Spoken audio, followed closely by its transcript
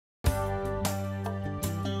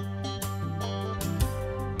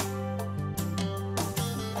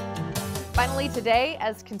Finally today,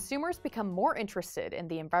 as consumers become more interested in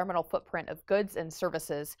the environmental footprint of goods and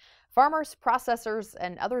services, farmers, processors,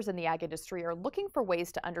 and others in the ag industry are looking for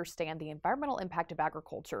ways to understand the environmental impact of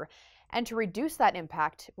agriculture and to reduce that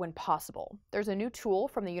impact when possible. There's a new tool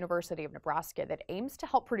from the University of Nebraska that aims to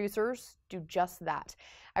help producers do just that.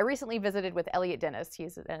 I recently visited with Elliot Dennis.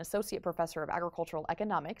 He's an associate professor of agricultural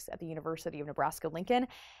economics at the University of Nebraska-Lincoln,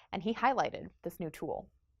 and he highlighted this new tool.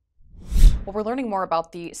 Well, we're learning more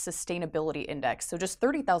about the Sustainability Index. So just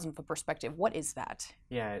 30,000 foot perspective, what is that?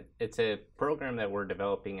 Yeah, it's a program that we're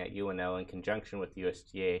developing at UNL in conjunction with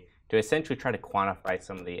USDA to essentially try to quantify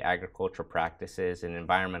some of the agricultural practices and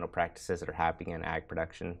environmental practices that are happening in ag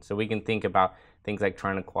production. So we can think about things like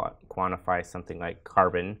trying to quantify something like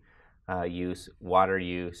carbon use, water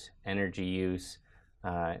use, energy use,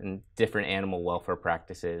 and different animal welfare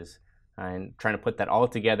practices, and trying to put that all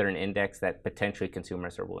together in an index that potentially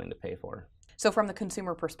consumers are willing to pay for. So from the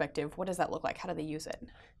consumer perspective, what does that look like? How do they use it?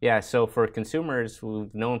 Yeah, so for consumers,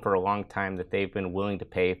 we've known for a long time that they've been willing to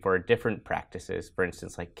pay for different practices. For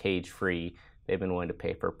instance, like cage-free, they've been willing to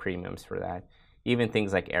pay for premiums for that. Even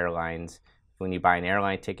things like airlines. When you buy an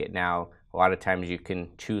airline ticket now, a lot of times you can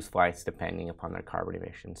choose flights depending upon their carbon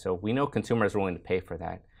emissions. So we know consumers are willing to pay for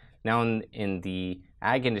that. Now in the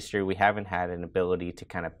ag industry, we haven't had an ability to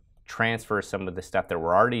kind of transfer some of the stuff that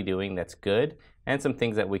we're already doing that's good and some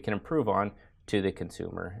things that we can improve on to the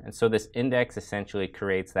consumer. And so this index essentially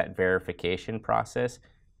creates that verification process,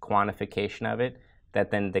 quantification of it,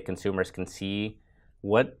 that then the consumers can see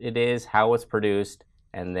what it is, how it's produced,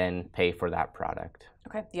 and then pay for that product.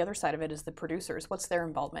 Okay, the other side of it is the producers. What's their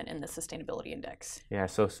involvement in the Sustainability Index? Yeah,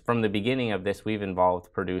 so from the beginning of this, we've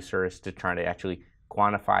involved producers to try to actually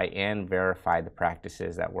quantify and verify the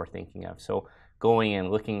practices that we're thinking of. So going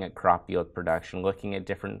and looking at crop yield production, looking at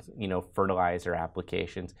different, fertilizer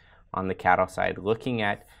applications on the cattle side, looking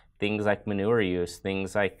at things like manure use,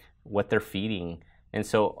 things like what they're feeding. And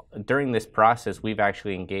so during this process, we've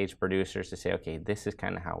actually engaged producers to say, okay, this is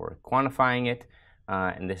kind of how we're quantifying it,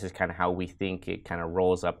 and this is kind of how we think it kind of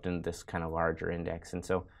rolls up into this kind of larger index. And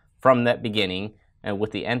so from that beginning, and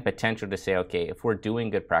with the end potential to say, okay, if we're doing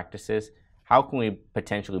good practices, how can we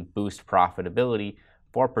potentially boost profitability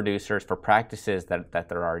for producers for practices that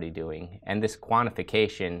they're already doing? And this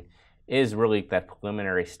quantification is really that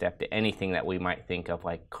preliminary step to anything that we might think of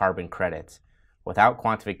like carbon credits. Without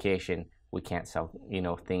quantification, we can't sell,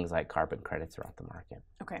 things like carbon credits throughout the market.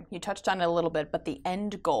 Okay, you touched on it a little bit, but the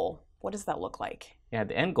end goal, what does that look like? Yeah,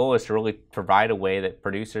 the end goal is to really provide a way that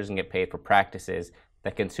producers can get paid for practices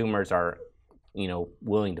that consumers are,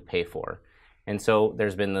 willing to pay for. And so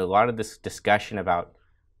there's been a lot of this discussion about,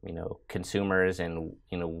 consumers and,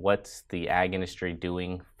 what's the ag industry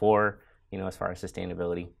doing for, as far as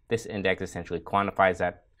sustainability. This index essentially quantifies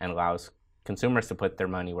that and allows consumers to put their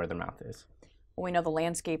money where their mouth is. Well, we know the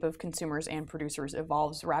landscape of consumers and producers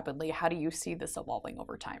evolves rapidly. How do you see this evolving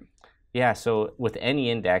over time? Yeah, so with any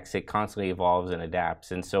index, it constantly evolves and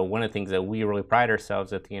adapts. And so one of the things that we really pride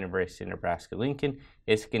ourselves at the University of Nebraska-Lincoln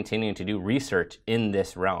is continuing to do research in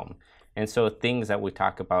this realm. And so things that we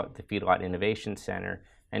talk about, the Feedlot Innovation Center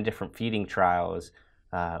and different feeding trials,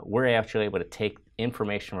 we're actually able to take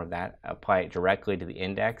information from that, apply it directly to the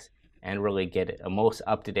index, and really get a most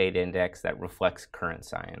up-to-date index that reflects current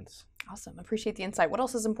science. Awesome. Appreciate the insight. What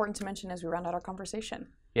else is important to mention as we round out our conversation?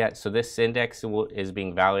 Yeah, so this index is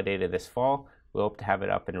being validated this fall. We hope to have it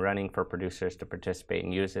up and running for producers to participate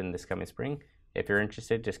and use in this coming spring. If you're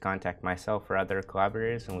interested, just contact myself or other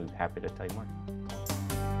collaborators, and we'll be happy to tell you more.